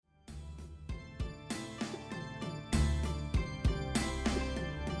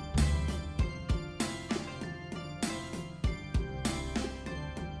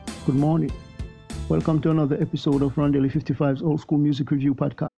Good morning. Welcome to another episode of Ron Daily 55's Old School Music Review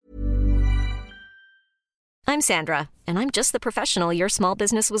Podcast. I'm Sandra, and I'm just the professional your small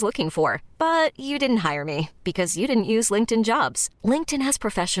business was looking for. But you didn't hire me because you didn't use LinkedIn Jobs. LinkedIn has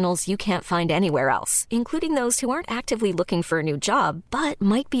professionals you can't find anywhere else, including those who aren't actively looking for a new job, but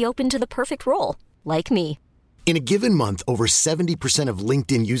might be open to the perfect role, like me. In a given month, over 70% of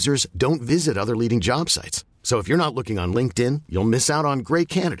LinkedIn users don't visit other leading job sites. So if you're not looking on LinkedIn, you'll miss out on great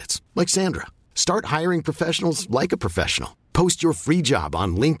candidates like Sandra. Start hiring professionals like a professional. Post your free job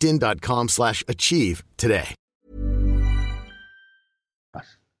on linkedin.com/achieve today.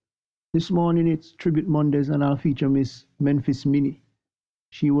 This morning it's Tribute Mondays and I'll feature Miss Memphis Minnie.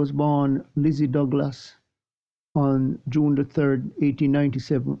 She was born Lizzie Douglas on June the 3rd,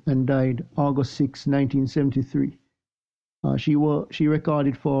 1897 and died August 6, 1973. She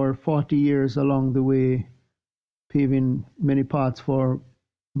recorded for 40 years along the way, paving many paths for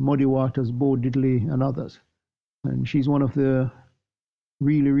Muddy Waters, Bo Diddley, and others. And she's one of the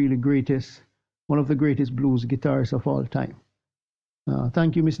really greatest blues guitarists of all time.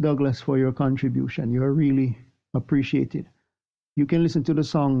 Thank you, Miss Douglas, for your contribution. You're really appreciated. You can listen to the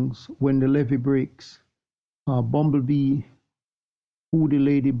songs When the Levee Breaks, Bumblebee, Who the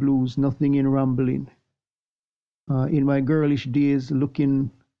Lady Blues, Nothing in Rambling, In My Girlish Days,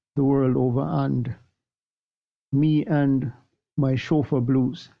 Looking the World Over, and Me and My Chauffeur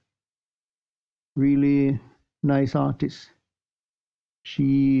Blues. Really nice artist.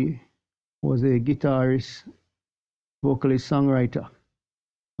 She was a guitarist, vocalist, songwriter.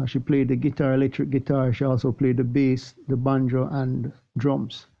 She played the guitar, electric guitar. She also played the bass, the banjo, and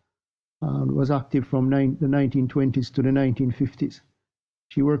drums. Was active from the 1920s to the 1950s.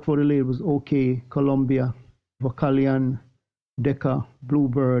 She worked for the labels OK, Columbia, Vocalion, Decca,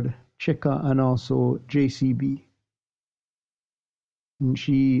 Bluebird, Checker, and also JCB. And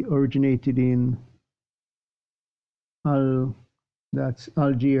she originated in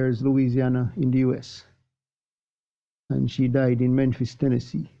Algiers, Louisiana, in the US. And she died in Memphis,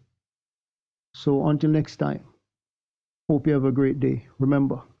 Tennessee. So until next time, hope you have a great day.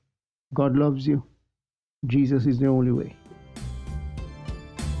 Remember, God loves you. Jesus is the only way.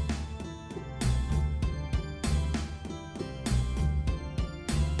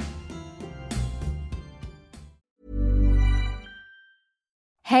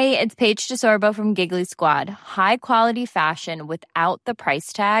 Hey, it's Paige DeSorbo from Giggly Squad. High quality fashion without the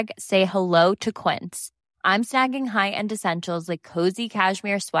price tag. Say hello to Quince. I'm snagging high-end essentials like cozy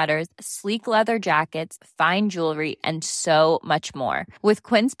cashmere sweaters, sleek leather jackets, fine jewelry, and so much more. With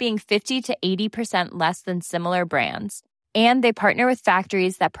Quince being 50 to 80% less than similar brands. And they partner with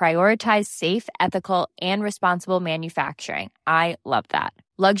factories that prioritize safe, ethical, and responsible manufacturing. I love that.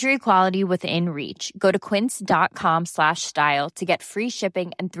 Luxury quality within reach. Go to quince.com/style to get free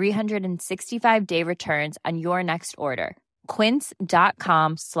shipping and 365-day returns on your next order.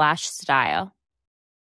 Quince.com/style.